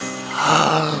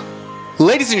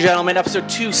Ladies and gentlemen, episode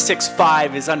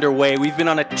 265 is underway. We've been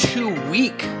on a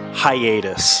 2-week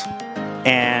hiatus,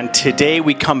 and today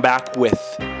we come back with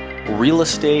real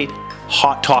estate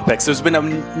hot topics. There's been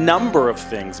a number of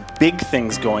things, big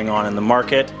things going on in the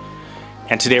market,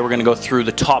 and today we're going to go through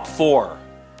the top 4.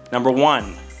 Number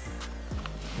 1,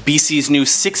 BC's new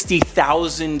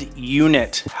 60,000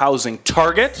 unit housing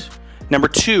target. Number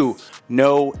 2,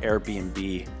 no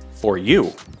Airbnb for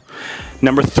you.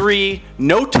 Number 3,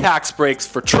 no tax breaks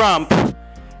for Trump.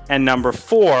 And number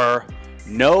 4,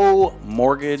 no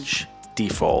mortgage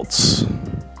defaults.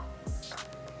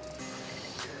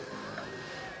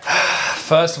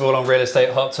 First of all, on real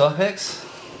estate hot topics,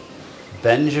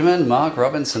 Benjamin Mark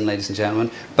Robinson, ladies and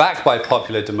gentlemen, backed by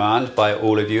popular demand by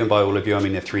all of you, and by all of you I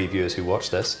mean the 3 viewers who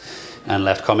watched this and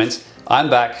left comments.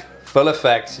 I'm back, full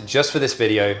effect, just for this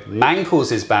video.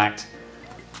 Mankles is backed,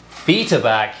 feet are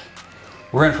back.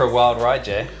 We're in for a wild ride,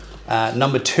 Jay.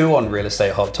 Number 2 on real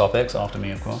estate hot topics, after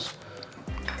me, of course.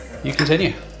 You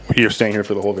continue. You're staying here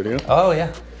for the whole video? Oh,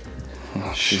 yeah.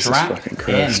 Oh, Jesus fucking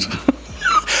Christ. In.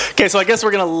 Okay, so I guess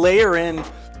we're going to layer in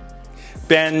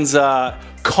Ben's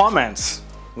comments.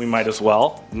 We might as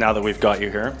well, now that we've got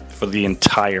you here for the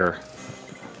entire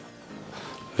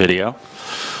video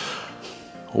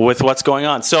with what's going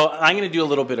on. So I'm going to do a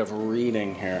little bit of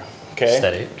reading here. Okay.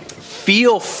 Steady.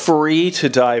 Feel free to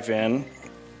dive in,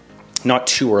 not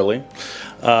too early,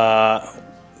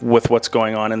 with what's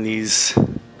going on in these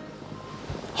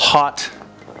hot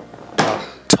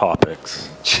topics.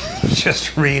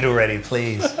 Just read already,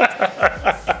 please.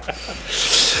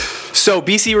 So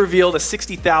BC revealed a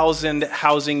 60,000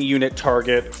 housing unit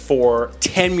target for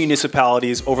 10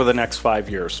 municipalities over the next 5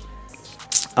 years.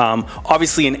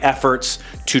 Obviously in efforts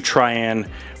to try and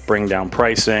bring down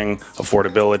pricing,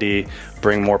 affordability,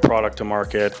 bring more product to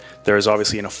market. There is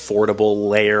obviously an affordable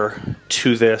layer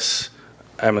to this.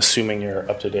 I'm assuming you're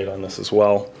up to date on this as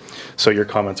well. So your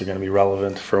comments are going to be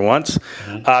relevant for once.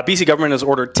 Mm-hmm. BC government has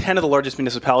ordered 10 of the largest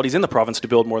municipalities in the province to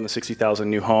build more than 60,000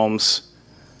 new homes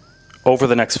over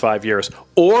the next 5 years,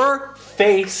 or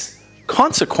face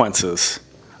consequences.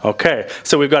 Okay,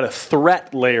 so we've got a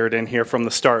threat layered in here from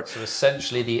the start. So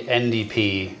essentially the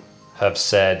NDP have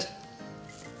said,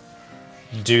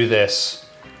 do this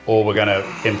or we're going to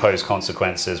impose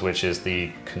consequences, which is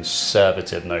the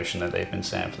conservative notion that they've been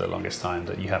saying for the longest time,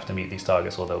 that you have to meet these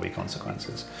targets or there'll be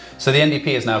consequences. So the NDP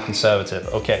is now conservative.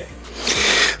 Okay.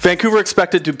 Vancouver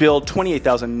expected to build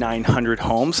 28,900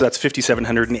 homes. That's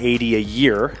 5,780 a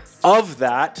year. Of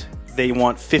that, they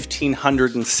want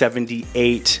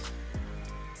 1,578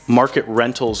 market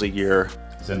rentals a year.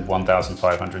 As in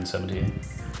 1,578.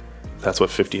 That's what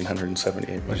 1,578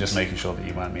 means. I was just making sure that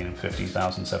you weren't meaning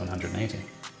 15,780.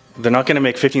 They're not going to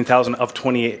make 15,000 of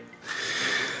 28.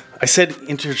 I said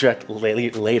interject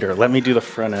later. Let me do the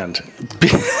front end.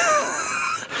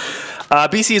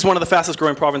 BC is one of the fastest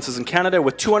growing provinces in Canada,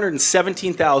 with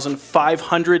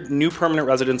 217,500 new permanent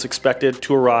residents expected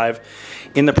to arrive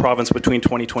in the province between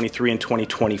 2023 and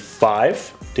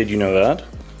 2025. Did you know that?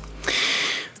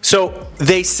 So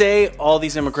they say all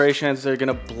these immigrations, they're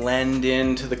going to blend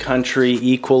into the country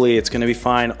equally. It's going to be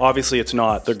fine. Obviously, it's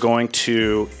not. They're going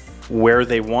to where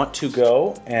they want to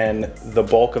go, and the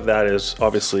bulk of that is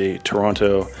obviously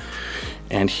Toronto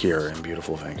and here in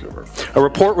beautiful Vancouver. A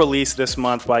report released this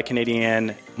month by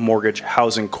Canadian Mortgage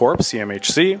Housing Corp,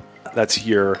 CMHC, that's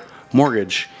your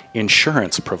mortgage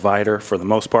insurance provider for the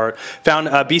most part, found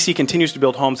BC continues to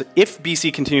build homes. If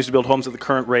BC continues to build homes at the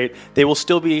current rate, they will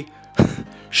still be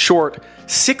short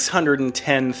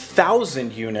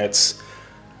 610,000 units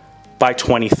by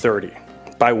 2030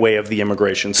 by way of the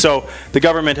immigration. So the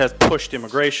government has pushed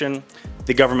immigration.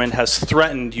 The government has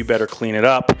threatened you better clean it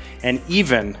up. And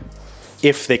even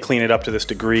if they clean it up to this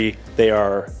degree, they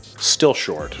are still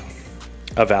short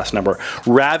a vast number.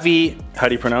 Ravi, how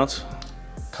do you pronounce?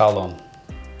 Kalon.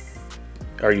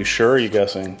 Are you sure? Are you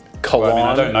guessing? Kalon? Well,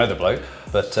 I don't know the bloke,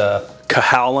 but...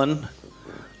 Kahalan,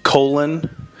 Colon,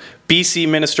 BC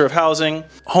Minister of Housing.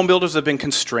 Home builders have been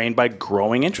constrained by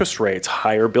growing interest rates,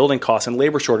 higher building costs, and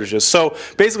labor shortages. So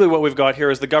basically what we've got here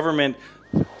is the government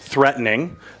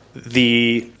threatening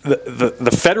the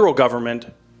federal government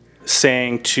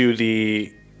saying to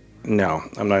the... No,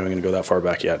 I'm not even going to go that far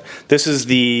back yet. This is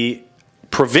the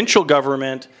provincial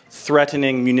government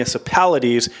threatening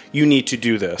municipalities, you need to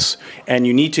do this, and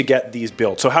you need to get these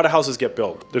built. So how do houses get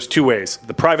built? There's 2 ways.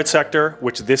 The private sector,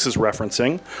 which this is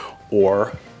referencing,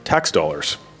 or tax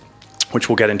dollars. which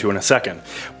we'll get into in a second.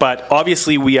 But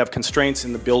obviously we have constraints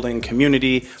in the building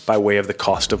community by way of the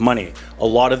cost of money. A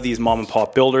lot of these mom and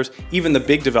pop builders, even the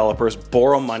big developers,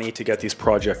 borrow money to get these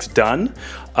projects done.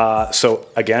 So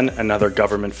again, another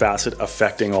government facet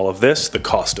affecting all of this, the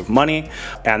cost of money.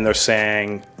 And they're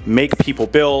saying, make people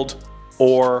build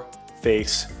or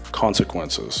face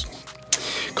consequences.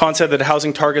 Khan said that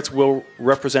housing targets will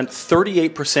represent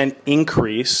 38%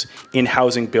 increase in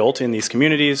housing built in these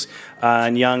communities.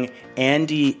 And young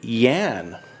Andy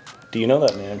Yan, do you know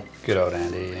that name? Good old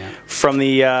Andy, yeah. From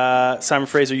the Simon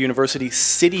Fraser University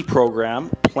City Program,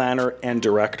 planner and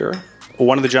director.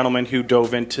 One of the gentlemen who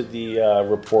dove into the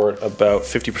report about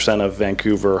 50% of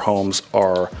Vancouver homes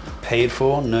are paid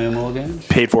for, no mortgage.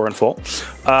 Paid for in full.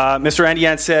 Mr. Andy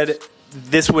Yan said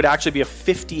this would actually be a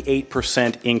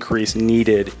 58% increase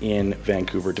needed in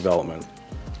Vancouver development.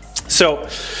 So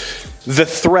the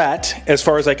threat, as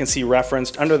far as I can see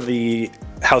referenced under the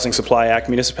Housing Supply Act,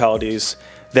 municipalities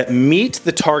that meet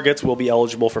the targets will be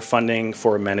eligible for funding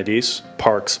for amenities,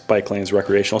 parks, bike lanes,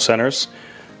 recreational centers,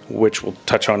 which we'll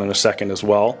touch on in a second as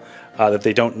well, that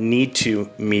they don't need to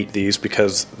meet these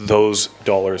because those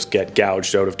dollars get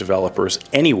gouged out of developers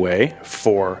anyway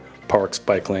for parks,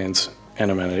 bike lanes, and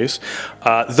amenities.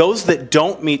 Those that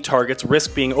don't meet targets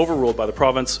risk being overruled by the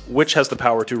province, which has the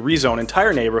power to rezone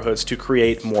entire neighborhoods to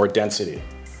create more density.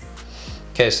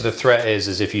 Okay, so the threat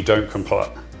is if you don't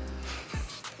comply.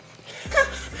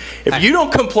 If you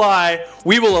don't comply,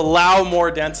 we will allow more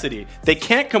density. They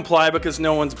can't comply because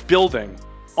no one's building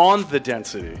on the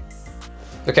density.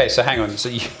 Okay, so hang on. So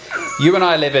you and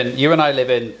I live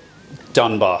in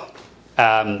Dunbar.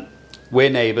 We're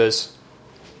neighbours,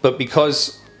 but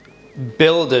because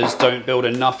builders don't build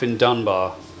enough in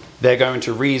Dunbar, they're going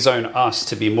to rezone us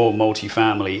to be more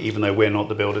multifamily, even though we're not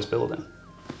the builders building.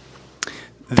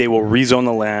 They will rezone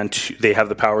the land. They have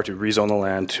the power to rezone the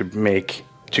land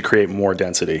to create more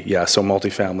density. Yeah, so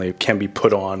multifamily can be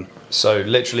put on. So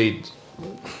literally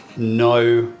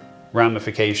no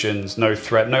ramifications, no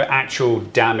threat, no actual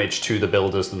damage to the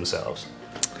builders themselves.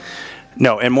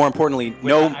 No, and more importantly,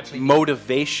 no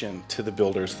motivation to the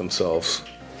builders themselves.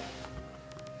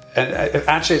 And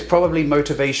actually, it's probably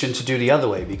motivation to do the other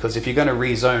way, because if you're going to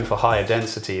rezone for higher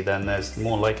density, then there's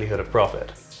more likelihood of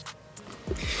profit.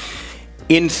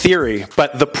 In theory,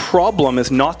 but the problem is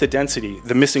not the density.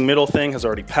 The missing middle thing has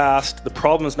already passed. The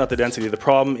problem is not the density. The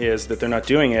problem is that they're not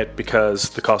doing it because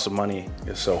the cost of money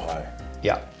is so high.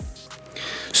 Yeah.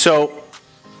 So,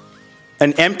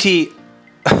 an empty,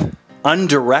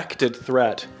 undirected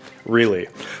threat, really.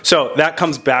 So that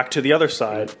comes back to the other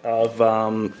side of...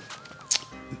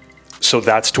 So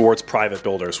that's towards private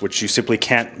builders, which you simply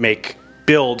can't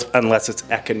build unless it's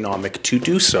economic to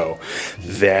do so.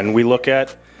 Then we look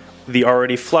at the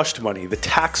already flushed money, the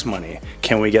tax money.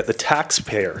 Can we get the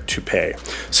taxpayer to pay?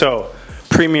 So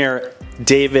Premier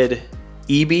David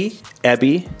Eby,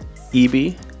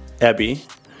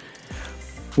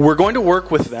 we're going to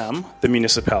work with them, the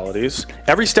municipalities,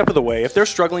 every step of the way. If they're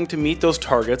struggling to meet those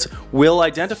targets, we'll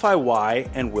identify why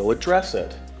and we'll address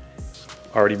it.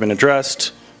 Already been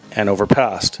addressed and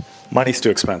overpassed. Money's too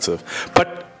expensive.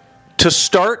 But to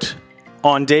start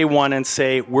on day one and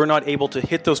say we're not able to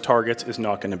hit those targets is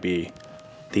not going to be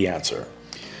the answer.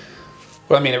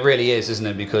 Well, I mean, it really is, isn't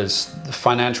it? Because the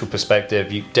financial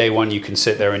perspective, day one, you can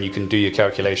sit there and you can do your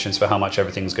calculations for how much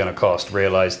everything's going to cost.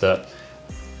 Realize that,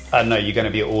 I don't know, you're going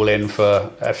to be all in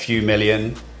for a few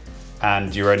million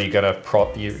and you're only going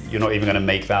to you're not even going to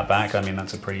make that back. I mean,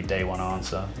 that's a pretty day one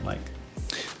answer.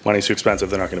 Money's too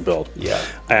expensive, they're not going to build. Yeah.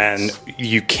 And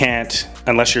you can't,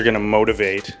 unless you're going to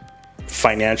motivate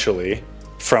financially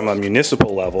from a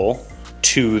municipal level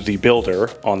to the builder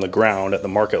on the ground at the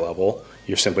market level,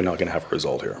 you're simply not going to have a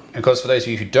result here. And of course, for those of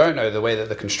you who don't know, the way that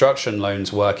the construction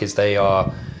loans work is they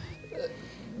are,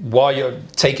 while you're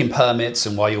taking permits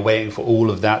and while you're waiting for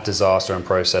all of that disaster and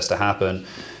process to happen,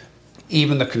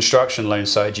 even the construction loan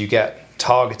side, you get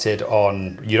targeted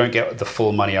on, you don't get the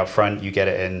full money up front, you get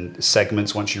it in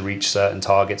segments once you reach certain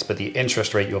targets, but the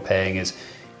interest rate you're paying is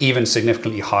even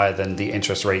significantly higher than the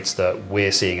interest rates that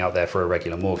we're seeing out there for a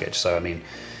regular mortgage. So I mean,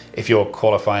 if you're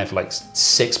qualifying for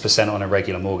 6% on a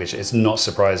regular mortgage, it's not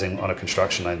surprising on a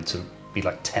construction loan to be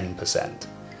 10%.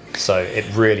 So it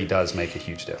really does make a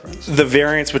huge difference. The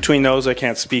variance between those I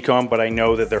can't speak on, but I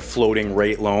know that they're floating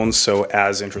rate loans. So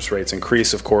as interest rates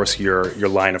increase, of course, your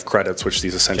line of credits, which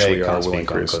these essentially are, will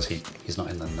increase. Because he's not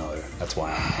in the know. That's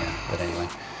why I'm here. But anyway.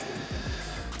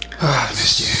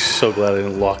 So glad I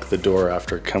didn't lock the door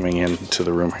after coming into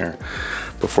the room here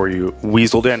before you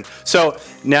weaseled in. So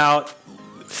now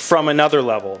from another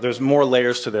level, there's more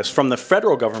layers to this. From the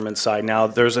federal government side now,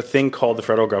 there's a thing called the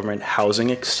Federal Government Housing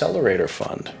Accelerator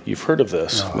Fund. You've heard of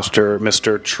this.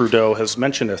 Mr. Trudeau has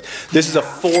mentioned this. This is a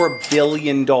 $4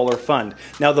 billion fund.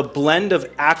 Now, the blend of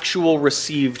actual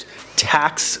received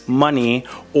tax money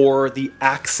or the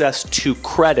access to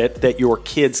credit that your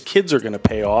kids are going to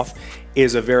pay off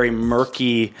is a very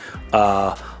murky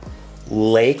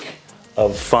lake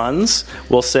of funds,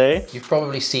 we'll say. You've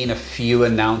probably seen a few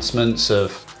announcements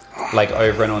of, like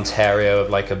over in Ontario, of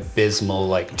like abysmal,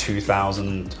 like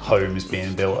 2,000 homes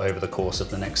being built over the course of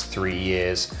the next 3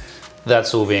 years.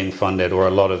 That's all being funded, or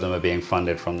a lot of them are being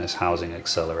funded from this housing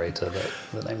accelerator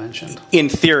that they mentioned. In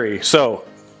theory. So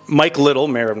Mike Little,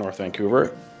 Mayor of North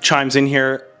Vancouver, chimes in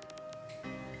here.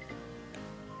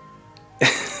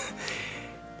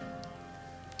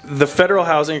 The Federal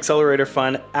Housing Accelerator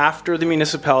Fund, after the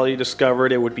municipality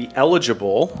discovered it would be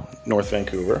eligible, North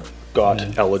Vancouver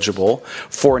got eligible,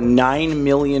 for $9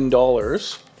 million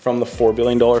from the $4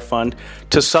 billion fund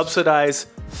to subsidize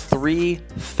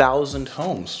 3,000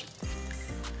 homes.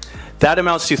 That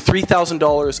amounts to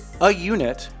 $3,000 a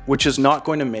unit, which is not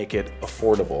going to make it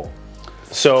affordable.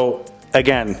 So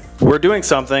again, we're doing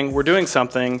something.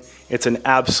 It's an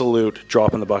absolute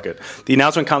drop in the bucket. The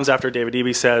announcement comes after David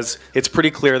Eby says it's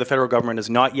pretty clear the federal government is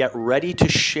not yet ready to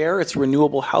share its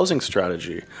renewable housing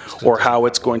strategy or how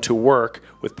it's going to work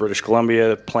with British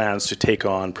Columbia plans to take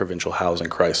on provincial housing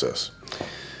crisis.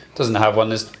 Doesn't have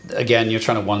one. Again, you're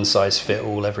trying to one size fit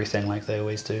all everything like they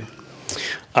always do.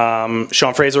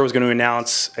 Sean Fraser was going to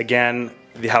announce, again,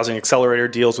 the housing accelerator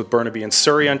deals with Burnaby and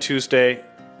Surrey on Tuesday.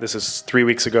 This is 3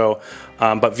 weeks ago,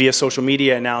 but via social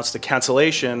media announced the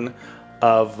cancellation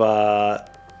of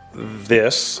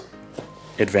this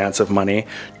advance of money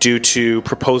due to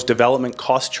proposed development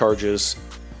cost charge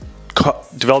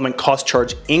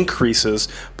increases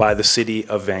by the city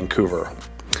of Vancouver.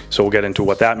 So we'll get into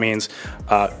what that means.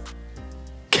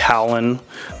 Callan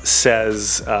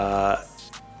says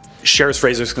shares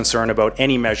Fraser's concern about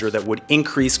any measure that would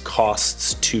increase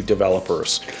costs to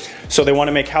developers. So they want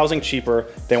to make housing cheaper,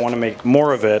 they want to make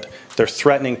more of it, they're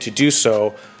threatening to do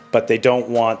so, but they don't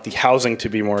want the housing to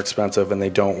be more expensive and they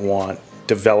don't want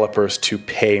developers to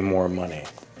pay more money.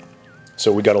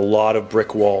 So we got a lot of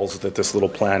brick walls that this little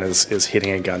plan is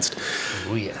hitting against.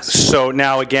 Oh, yes. So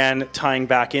now again, tying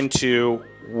back into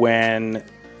when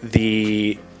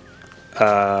these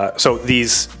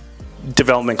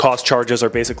development cost charges are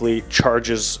basically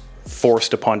charges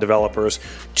forced upon developers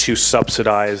to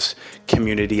subsidize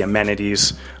community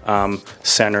amenities,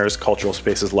 centers, cultural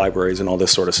spaces, libraries, and all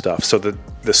this sort of stuff. So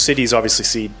the cities obviously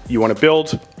see you want to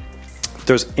build.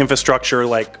 There's infrastructure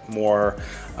like more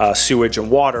sewage and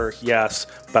water, yes,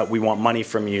 but we want money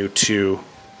from you to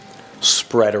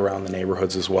spread around the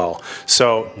neighborhoods as well.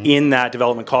 So in that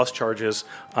development cost charges,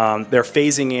 they're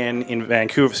phasing in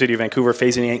Vancouver, City of Vancouver,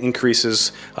 phasing in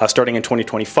increases starting in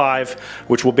 2025,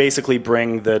 which will basically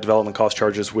bring the development cost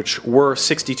charges, which were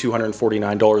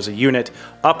 $6,249 a unit,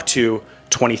 up to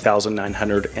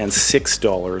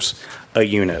 $20,906 a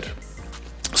unit.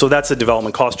 So that's the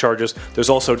development cost charges.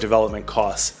 There's also development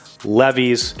costs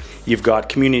levies, you've got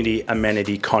community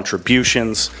amenity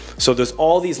contributions. So there's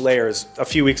all these layers. A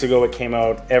few weeks ago it came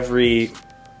out, 30 to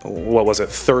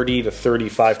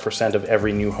 35% of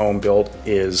every new home built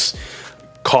is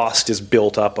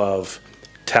built up of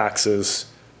taxes,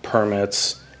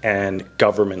 permits, and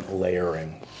government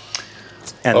layering.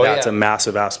 And that's a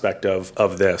massive aspect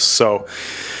of this. So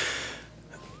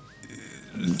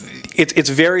it's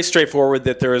very straightforward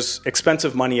that there's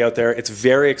expensive money out there. It's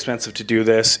very expensive to do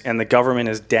this, and the government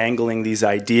is dangling these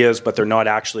ideas, but they're not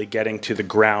actually getting to the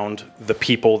ground, the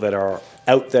people that are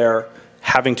out there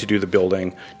having to do the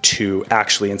building, to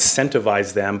actually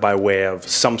incentivize them by way of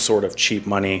some sort of cheap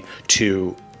money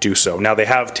to do so. Now, they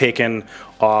have taken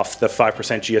off the 5%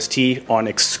 GST on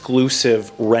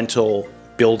exclusive rental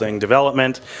building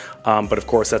development, but of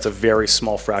course that's a very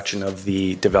small fraction of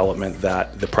the development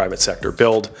that the private sector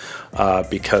build,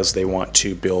 because they want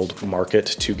to build market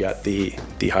to get the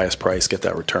highest price, get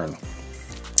that return.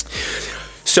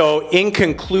 So in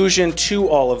conclusion to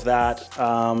all of that,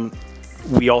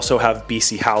 we also have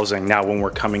BC Housing now when we're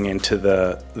coming into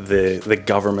the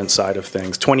government side of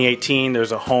things. 2018,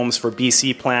 there's a Homes for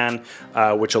BC plan,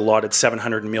 which allotted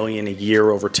 $700 million a year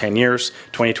over 10 years.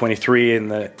 2023,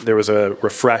 there was a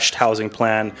refreshed housing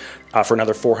plan for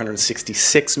another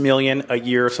 $466 million a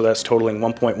year. So that's totaling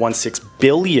 $1.16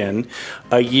 billion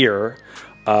a year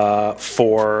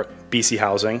for BC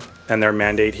Housing, and their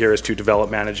mandate here is to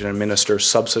develop, manage, and administer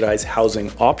subsidized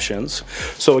housing options.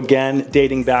 So again,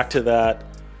 dating back to that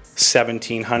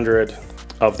 1700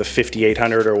 of the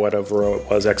 5,800 or whatever it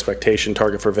was expectation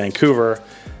target for Vancouver,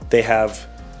 they have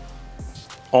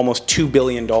almost $2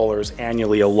 billion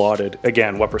annually allotted.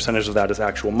 Again, what percentage of that is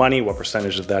actual money, what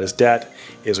percentage of that is debt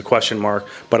is a question mark,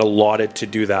 but allotted to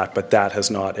do that, but that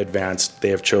has not advanced. They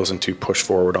have chosen to push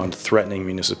forward on threatening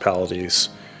municipalities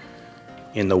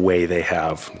in the way they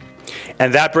have.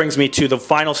 And that brings me to the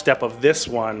final step of this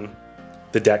one,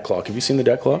 the debt clock. Have you seen the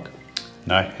debt clock?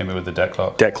 No, hit me with the debt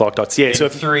clock. Debtclock.ca. So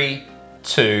 3,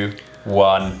 2,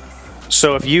 1.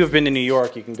 So if you have been to New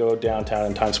York, you can go downtown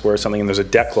in Times Square or something, and there's a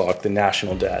debt clock, the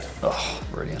national debt. Oh,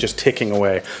 brilliant. Just ticking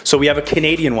away. So we have a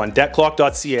Canadian one,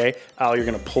 debtclock.ca. Al, you're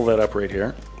going to pull that up right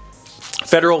here.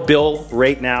 Federal bill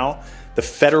right now, the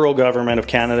federal government of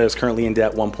Canada is currently in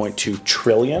debt 1.2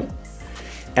 trillion.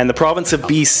 And the province of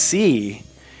BC,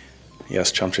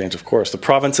 yes, chump change, of course. The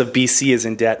province of BC is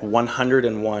in debt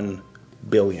 101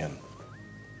 billion.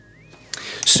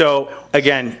 So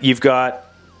again, you've got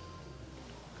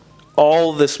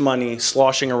all this money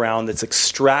sloshing around that's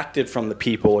extracted from the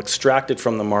people, extracted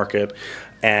from the market,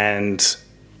 and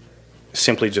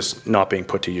simply just not being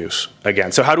put to use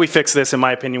again. So how do we fix this? In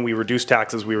my opinion, we reduce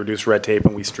taxes, we reduce red tape,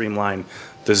 and we streamline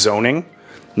the zoning,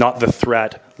 not the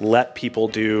threat. Let people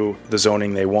do the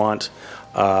zoning they want,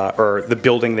 or the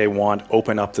building they want,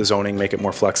 open up the zoning, make it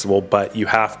more flexible, but you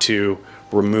have to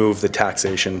remove the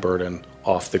taxation burden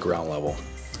off the ground level.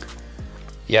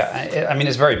 Yeah, I mean,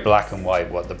 it's very black and white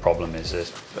what the problem is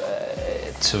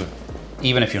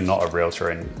even if you're not a realtor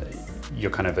and you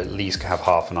kind of at least have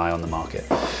half an eye on the market.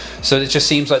 So it just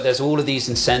seems like there's all of these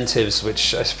incentives,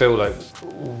 which I feel like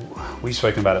we've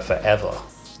spoken about it forever,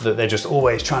 that they're just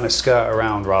always trying to skirt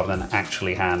around rather than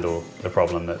actually handle the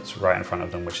problem that's right in front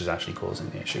of them, which is actually causing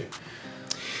the issue.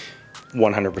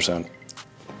 100%.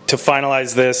 To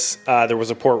finalize this, there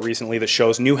was a report recently that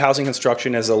shows new housing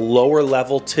construction is a lower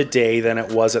level today than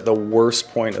it was at the worst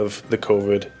point of the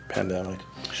COVID pandemic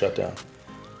shutdown.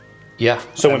 Yeah.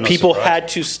 So when people had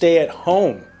to stay at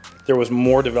home, there was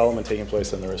more development taking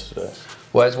place than there is today.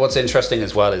 Well, what's interesting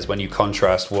as well is when you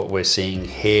contrast what we're seeing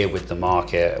here with the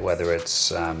market, whether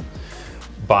it's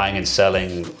buying and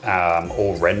selling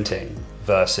or renting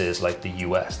versus like the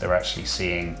US, they're actually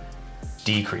seeing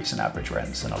decrease in average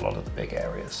rents in a lot of the big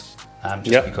areas,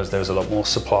 because there's a lot more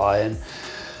supply,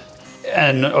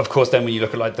 and of course then when you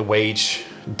look at like the wage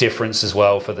difference as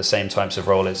well for the same types of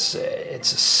role, it's a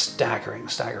staggering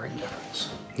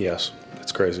difference. Yes,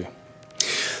 it's crazy.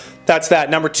 That's that.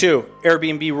 Number 2,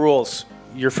 Airbnb rules.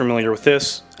 You're familiar with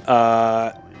this.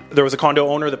 There was a condo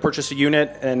owner that purchased a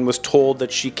unit and was told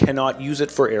that she cannot use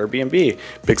it for Airbnb.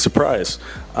 Big surprise.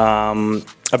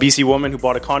 A BC woman who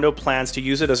bought a condo plans to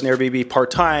use it as an Airbnb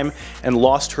part-time and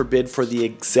lost her bid for the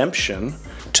exemption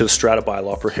to the strata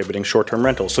bylaw prohibiting short-term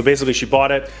rentals. So basically she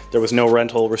bought it. There was no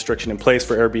rental restriction in place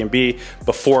for Airbnb.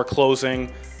 Before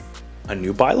closing, a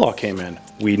new bylaw came in.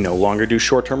 We no longer do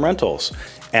short-term rentals.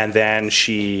 And then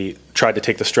she tried to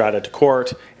take the strata to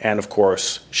court, and of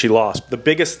course, she lost. The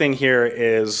biggest thing here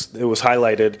is, it was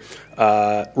highlighted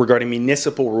regarding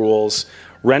municipal rules.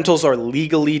 Rentals are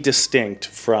legally distinct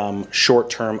from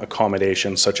short-term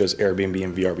accommodations such as Airbnb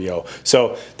and VRBO.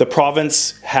 So the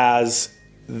province has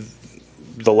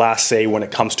the last say when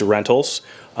it comes to rentals.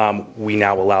 We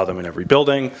now allow them in every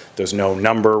building. There's no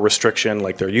number restriction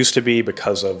like there used to be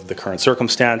because of the current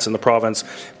circumstance in the province.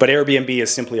 But Airbnb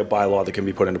is simply a bylaw that can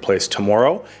be put into place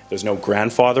tomorrow. There's no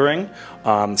grandfathering.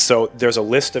 So there's a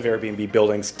list of Airbnb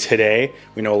buildings today.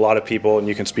 We know a lot of people, and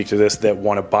you can speak to this, that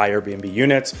want to buy Airbnb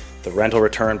units, the rental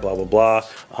return, blah, blah, blah.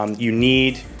 You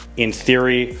need, in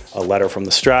theory, a letter from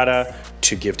the strata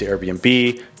to give to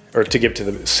Airbnb, or to give to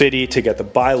the city to get the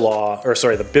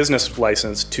the business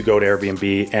license to go to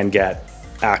Airbnb and get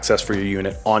access for your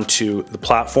unit onto the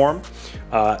platform.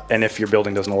 And if your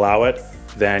building doesn't allow it,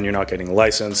 then you're not getting the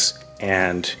license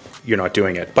and you're not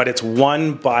doing it. But it's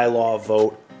one bylaw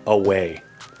vote away.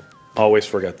 Always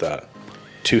forget that.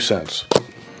 2 cents.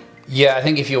 Yeah, I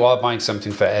think if you are buying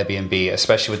something for Airbnb,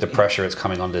 especially with the pressure it's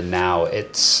coming under now,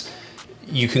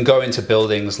 you can go into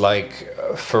buildings like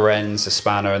Ferenz,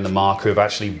 Hispano, and the Mark who have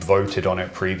actually voted on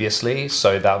it previously.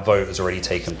 So that vote has already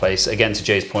taken place. Again, to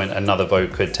Jay's point, another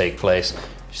vote could take place.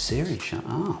 Siri, shut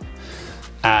up.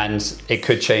 And it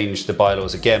could change the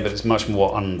bylaws again, but it's much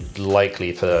more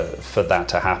unlikely for that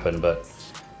to happen. But,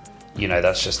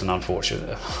 that's just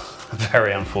a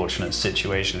very unfortunate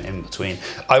situation in between.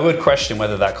 I would question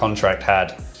whether that contract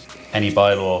had any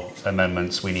bylaw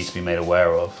amendments we need to be made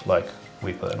aware of, like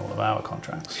we put in all of our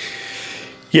contracts.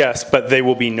 Yes, but they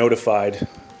will be notified.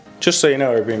 Just so you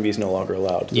know, Airbnb is no longer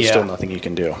allowed. There's still nothing you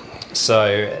can do.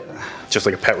 So, just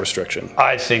like a pet restriction.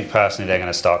 I think personally they're going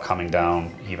to start coming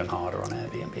down even harder on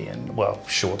Airbnb and, well,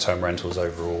 short-term rentals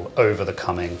overall over the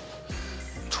coming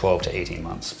 12 to 18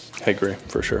 months. I agree,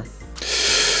 for sure.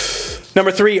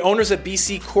 Number 3, owners at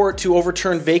BC court to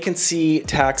overturn vacancy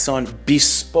tax on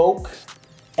bespoke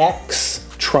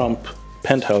ex-Trump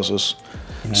penthouses.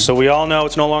 Mm-hmm. So we all know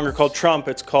it's no longer called Trump,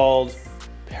 it's called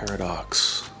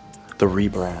Paradox, the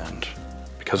rebrand,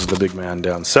 because of the big man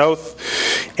down south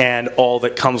and all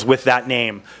that comes with that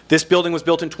name. This building was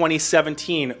built in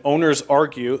 2017. Owners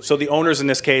argue, so the owners in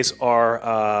this case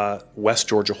are West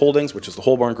Georgia Holdings, which is the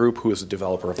Holborn Group, who is the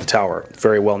developer of the tower.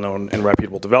 Very well-known and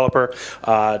reputable developer.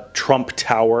 Trump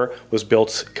Tower was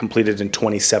completed in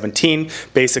 2017.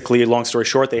 Basically, long story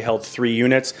short, they held 3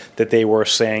 units that they were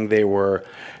saying they were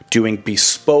doing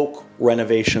bespoke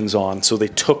renovations on, so they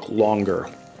took longer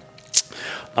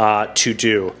to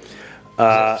do.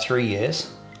 3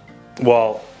 years?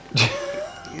 Well,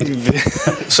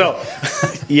 so,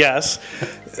 yes.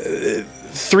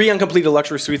 3 uncompleted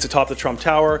luxury suites atop the Trump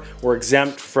Tower were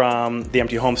exempt from the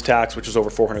empty homes tax, which is over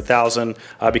 $400,000,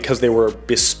 because they were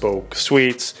bespoke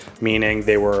suites, meaning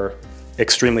they were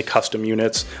extremely custom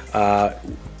units,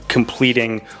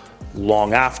 completing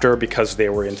long after, because they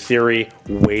were, in theory,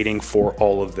 waiting for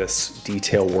all of this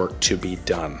detail work to be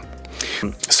done.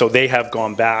 So they have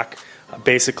gone back.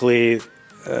 Basically,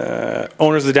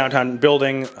 owners of the downtown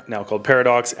building, now called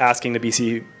Paradox, asking the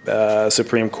BC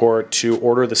Supreme Court to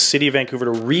order the City of Vancouver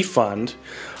to refund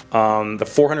the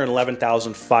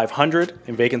 $411,500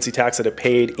 in vacancy tax that it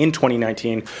paid in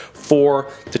 2019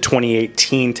 for the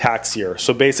 2018 tax year.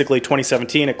 So basically,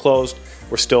 2017 it closed.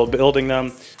 We're still building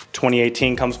them.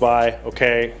 2018 comes by.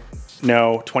 Okay,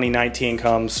 no. 2019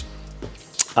 comes.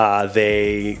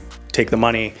 They take the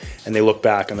money and they look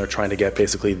back and they're trying to get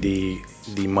basically the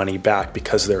money back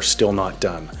because they're still not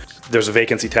done. There's a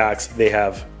vacancy tax. They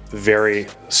have very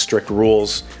strict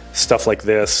rules. Stuff like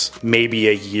this, maybe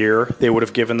a year they would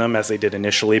have given them as they did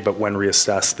initially, but when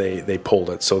reassessed, they pulled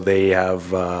it. So they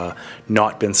have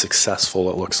not been successful,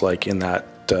 it looks like, in that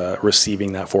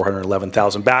receiving that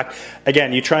 $411,000 back.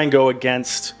 Again, you try and go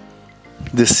against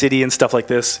the city and stuff like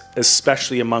this,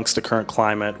 especially amongst the current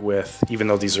climate with, even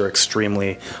though these are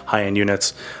extremely high-end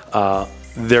units,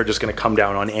 they're just going to come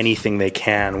down on anything they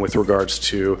can with regards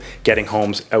to getting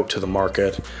homes out to the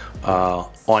market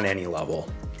on any level.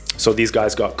 So these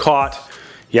guys got caught.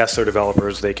 Yes, they're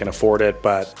developers, they can afford it,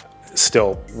 but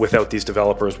still, without these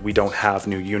developers, we don't have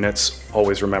new units,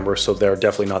 always remember, so they're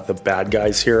definitely not the bad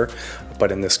guys here.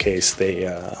 But in this case, they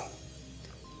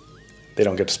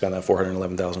don't get to spend that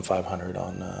 $411,500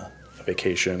 on a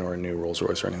vacation or a new Rolls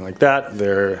Royce or anything like that.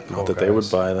 They're not that they would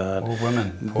buy that. Or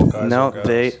women. Poor guys. No,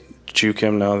 they juke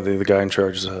him. No, the guy in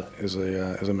charge is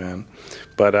a man.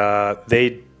 But I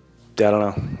don't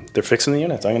know. They're fixing the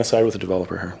units. I'm going to side with the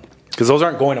developer here because those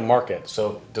aren't going to market.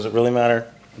 So does it really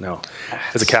matter? No,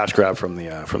 it's a cash grab from the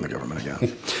government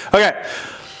again. Okay.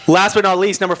 Last but not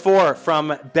least, number 4, from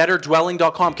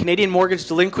betterdwelling.com. Canadian mortgage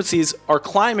delinquencies are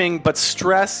climbing, but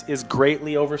stress is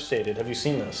greatly overstated. Have you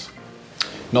seen this?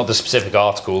 Not the specific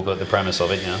article, but the premise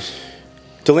of it, yes.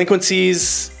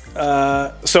 Delinquencies.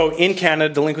 So in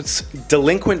Canada,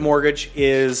 delinquent mortgage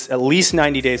is at least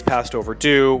 90 days past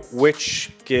overdue, which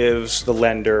gives the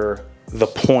lender the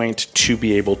point to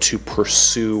be able to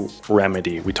pursue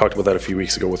remedy. We talked about that a few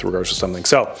weeks ago with regards to something.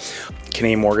 So,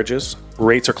 Canadian mortgages,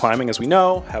 rates are climbing, as we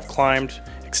know, have climbed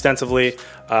extensively,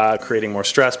 creating more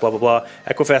stress, blah, blah, blah.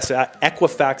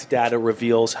 Equifax data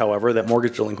reveals, however, that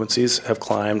mortgage delinquencies have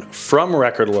climbed from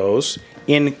record lows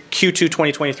in Q2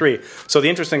 2023. So the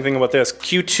interesting thing about this,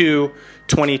 Q2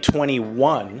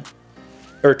 2021,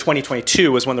 or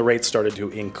 2022 was when the rates started to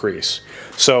increase.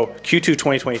 So Q2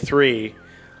 2023,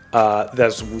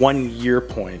 that's 1 year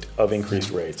point of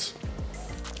increased rates.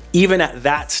 Even at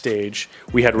that stage,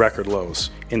 we had record lows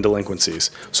in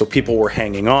delinquencies. So people were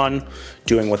hanging on,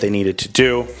 doing what they needed to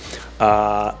do.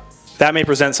 That may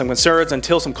present some concerns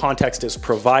until some context is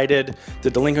provided. The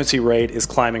delinquency rate is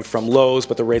climbing from lows,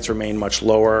 but the rates remain much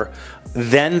lower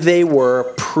than they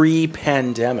were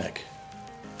pre-pandemic.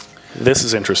 This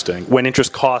is interesting. When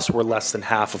interest costs were less than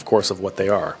half, of course, of what they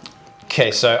are.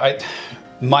 Okay, so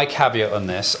my caveat on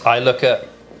this, I look at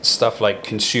stuff like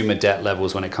consumer debt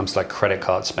levels when it comes to like credit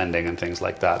card spending and things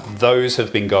like that. Those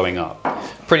have been going up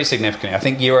pretty significantly. I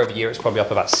think year over year it's probably up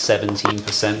about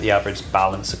 17%, the average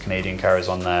balance a Canadian carries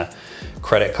on their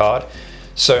credit card.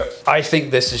 So I think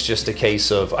this is just a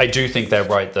case of, I do think they're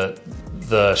right that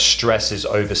the stress is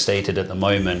overstated at the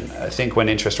moment. I think when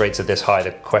interest rates are this high,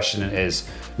 the question is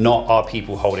not are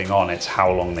people holding on, it's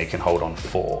how long they can hold on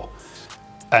for.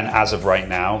 And as of right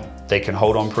now, they can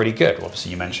hold on pretty good.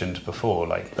 Obviously, you mentioned before,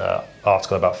 like the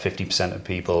article about 50% of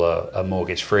people are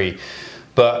mortgage free.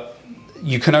 But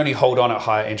you can only hold on at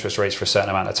higher interest rates for a certain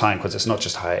amount of time because it's not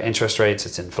just higher interest rates,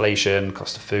 it's inflation,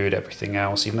 cost of food, everything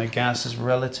else, even though gas is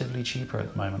relatively cheaper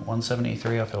at the moment.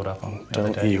 173 I filled up on the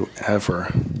other day. Don't you ever.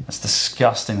 That's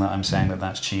disgusting that I'm saying that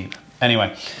that's cheap.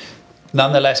 Anyway,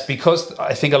 nonetheless, because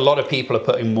I think a lot of people are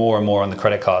putting more and more on the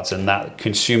credit cards and that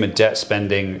consumer debt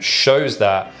spending shows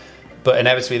that, but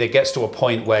inevitably there gets to a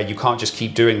point where you can't just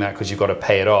keep doing that because you've got to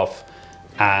pay it off.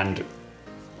 And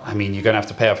I mean, you're going to have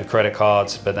to pay off your credit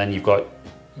cards, but then you've got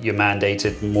your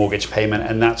mandated mortgage payment,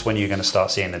 and that's when you're going to start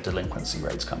seeing the delinquency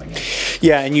rates coming in.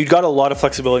 Yeah, and you've got a lot of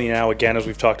flexibility now, again, as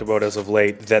we've talked about as of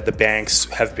late, that the banks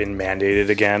have been mandated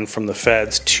again from the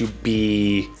feds to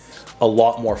be a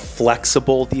lot more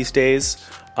flexible these days.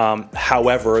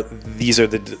 However, these are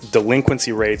the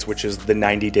delinquency rates, which is the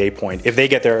 90-day point. If they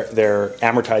get their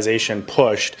amortization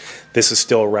pushed, this is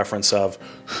still a reference of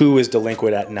who is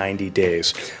delinquent at 90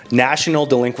 days. National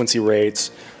delinquency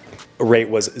rate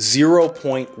was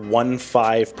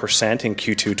 0.15% in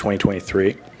Q2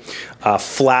 2023,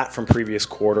 flat from previous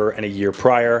quarter and a year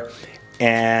prior,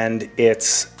 and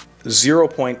it's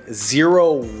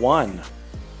 0.01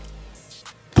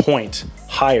 point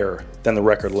higher than the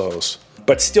record lows,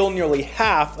 but still nearly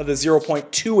half of the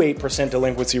 0.28%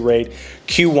 delinquency rate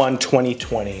Q1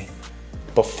 2020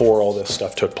 before all this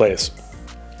stuff took place,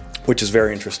 which is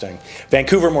very interesting.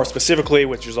 Vancouver, more specifically,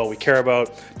 which is all we care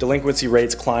about, delinquency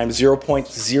rates climbed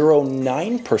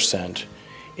 0.09%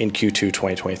 in Q2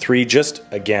 2023, just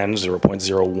again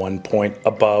 0.01 point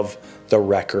above the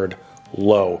record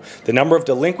low. The number of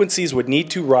delinquencies would need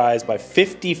to rise by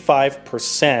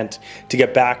 55% to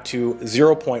get back to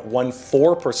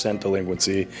 0.14%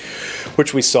 delinquency,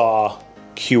 which we saw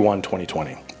Q1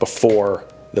 2020, before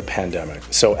the pandemic.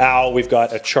 So Al, we've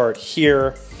got a chart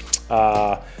here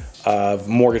of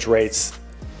mortgage rates,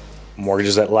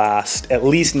 mortgages that last at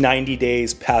least 90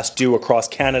 days past due across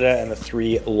Canada and the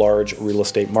three large real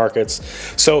estate markets.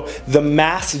 So the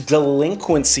mass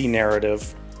delinquency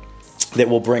narrative that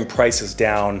will bring prices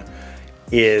down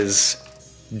is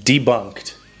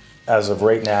debunked as of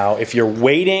right now. If you're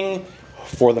waiting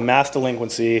for the mass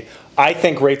delinquency, I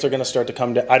think rates are going to start to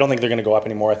come down. I don't think they're going to go up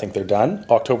anymore. I think they're done.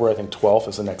 October, I think 12th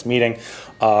is the next meeting.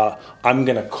 I'm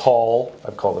going to call,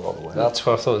 I've called it all the way up.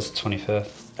 12th, I thought it was the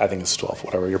 25th. I think it's 12th,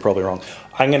 whatever. You're probably wrong.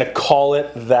 I'm going to call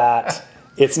it that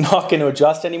it's not going to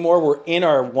adjust anymore. We're in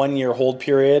our 1 year hold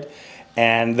period,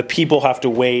 and the people have to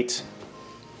wait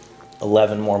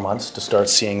 11 more months to start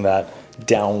seeing that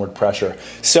downward pressure.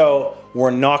 So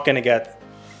we're not going to get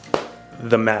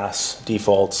the mass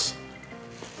defaults.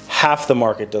 Half the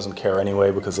market doesn't care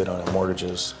anyway because they don't have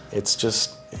mortgages. It's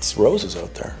roses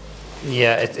out there.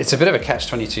 Yeah, it's a bit of a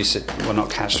catch-22, well,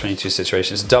 not catch-22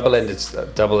 situation. It's a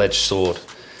double-edged sword.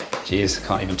 Jeez, I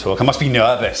can't even talk. I must be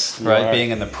nervous, right?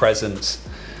 Being in the present.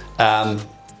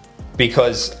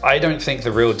 Because I don't think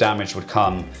the real damage would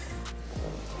come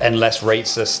unless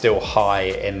rates are still high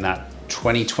in that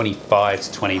 2025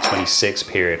 to 2026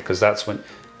 period, because that's when,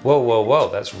 whoa,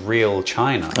 that's real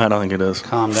China. I don't think it is.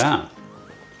 Calm down.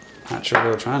 Actual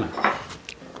real China.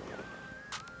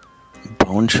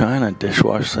 Bone China,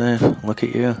 dishwash safe. Look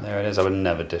at you. There it is. I would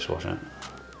never dishwash it.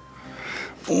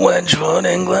 Wedgwood,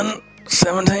 England,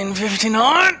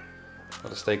 1759.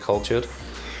 Gotta stay cultured.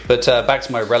 But back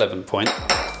to my relevant point.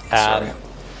 Sorry.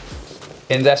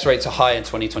 Interest rates are high in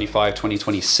 2025,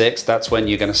 2026. That's when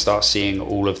you're going to start seeing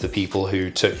all of the people who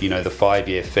took, the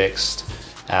 5-year fixed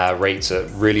rates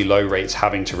at really low rates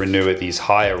having to renew at these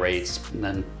higher rates, and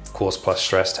then of course plus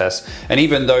stress tests. And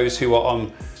even those who are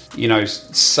on,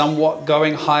 somewhat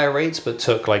going higher rates, but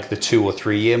took like the 2 or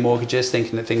 3 year mortgages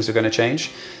thinking that things are going to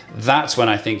change. That's when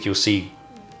I think you'll see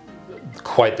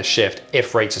quite the shift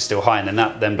if rates are still high. And then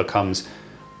that then becomes,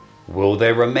 will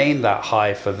they remain that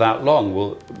high for that long?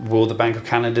 Will the Bank of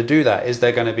Canada do that? Is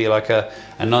there going to be like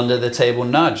an under the table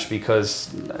nudge because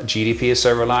GDP is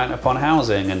so reliant upon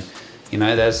housing, and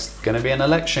there's going to be an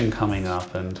election coming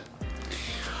up? And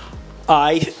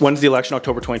when's the election?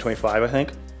 October 2025, I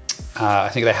think. I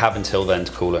think they have until then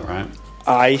to call it, right?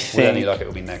 With any luck, it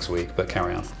will be next week, but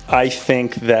carry on. I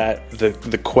think that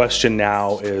the question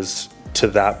now is, to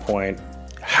that point,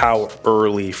 how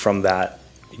early from that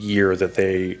year that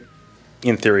they,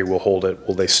 in theory, will hold it,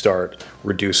 will they start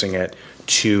reducing it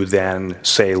to then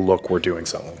say, look, we're doing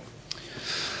something?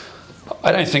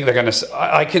 I don't think they're going to.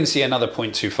 I can see another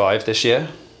 0.25 this year.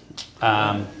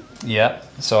 Yeah,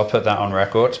 so I'll put that on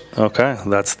record. Okay,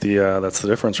 that's the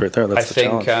difference right there. That's the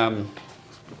challenge.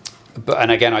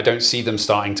 And again, I don't see them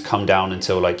starting to come down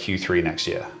until like Q3 next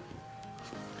year.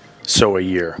 So a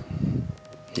year.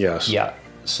 Yes. Yeah.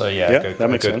 So that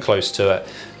makes sense. Close to it,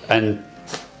 and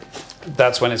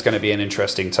that's when it's going to be an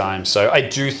interesting time. So I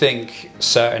do think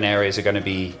certain areas are going to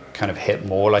be kind of hit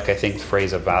more. Like I think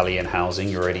Fraser Valley and housing,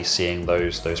 you're already seeing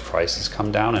those prices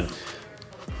come down,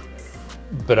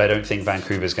 but I don't think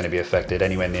Vancouver is going to be affected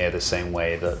anywhere near the same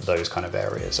way that those kind of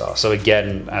areas are. So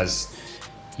again, as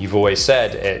you've always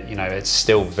said, it's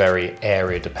still very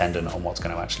area dependent on what's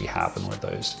going to actually happen with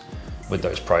those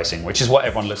pricing, which is what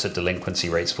everyone looks at delinquency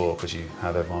rates for, because you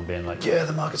have everyone being like, yeah,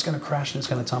 the market's going to crash and it's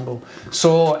going to tumble.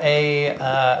 Saw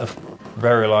a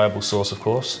very reliable source, of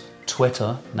course,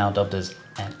 Twitter, now dubbed as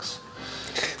X.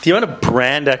 The amount of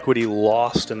brand equity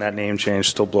lost in that name change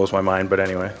still blows my mind, but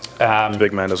anyway, the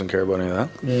big man doesn't care about any of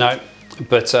that. No,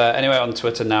 but anyway, on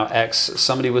Twitter, now X,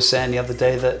 somebody was saying the other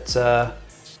day that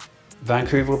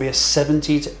Vancouver will be a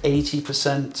 70 to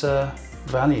 80%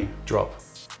 value drop.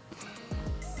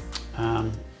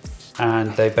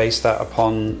 And they based that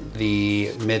upon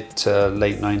the mid to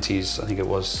late 90s, I think it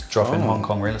was, drop in Hong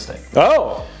Kong real estate.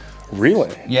 Oh,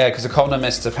 really? Yeah, because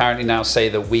economists apparently now say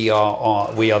that we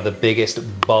are the biggest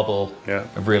bubble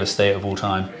of real estate of all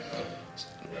time.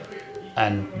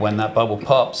 And when that bubble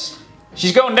pops,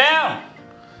 she's going down.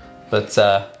 But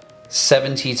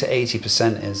 70 to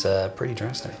 80% is pretty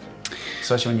drastic,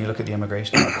 especially when you look at the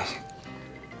immigration numbers.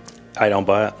 I don't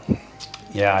buy it.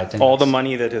 Yeah, I think all the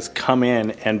money that has come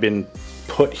in and been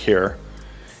put here,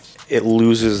 it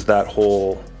loses that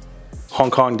whole. Hong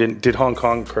Kong did Hong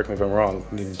Kong, correct me if I'm wrong,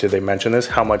 did they mention this?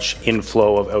 How much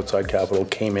inflow of outside capital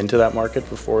came into that market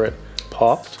before it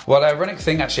popped? Well, the ironic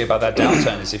thing actually about that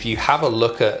downturn is if you have a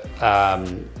look at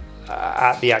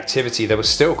the activity, there was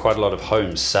still quite a lot of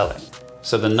homes selling.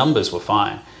 So the numbers were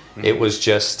fine. Mm-hmm. It was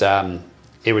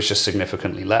just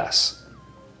significantly less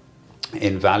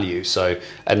in value. So,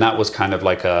 and that was kind of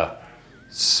like a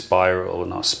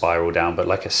not spiral down, but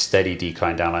like a steady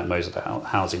decline down, like most of the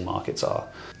housing markets are.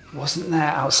 Wasn't there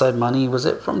outside money? Was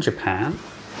it from Japan?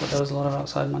 But there was a lot of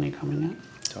outside money coming in.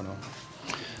 Don't know.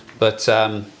 But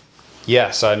so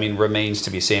I mean, remains to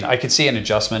be seen. I could see an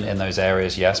adjustment in those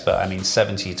areas, yes, but I mean,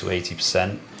 70 to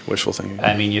 80%. Wishful thinking.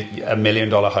 I mean, $1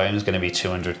 million home is going to be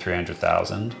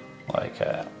 300,000. Like,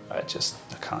 I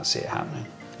can't see it happening.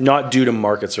 Not due to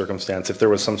market circumstance. If there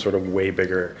was some sort of way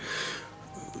bigger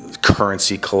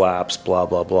currency collapse, blah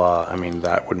blah blah, I mean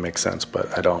that would make sense,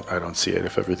 but I don't see it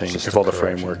if all the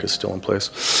framework is still in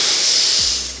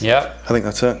place. Yeah, I think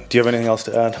that's it. Do you have anything else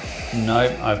to add? No,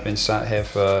 I've been sat here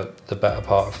for the better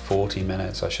part of 40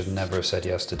 minutes. I should never have said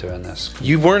yes to doing this.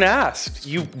 You weren't asked.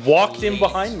 You walked in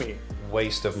behind me.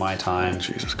 Waste of my time.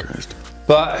 Jesus Christ.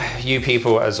 But you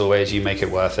people, as always, you make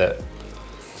it worth it.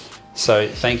 So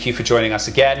thank you for joining us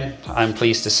again. I'm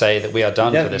pleased to say that we are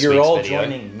done for this week's video. You're all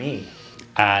joining me.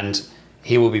 And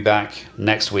he will be back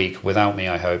next week without me,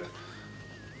 I hope.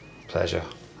 Pleasure,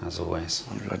 as always.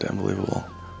 Goddamn unbelievable.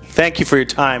 Thank you for your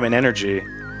time and energy.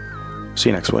 See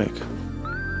you next week.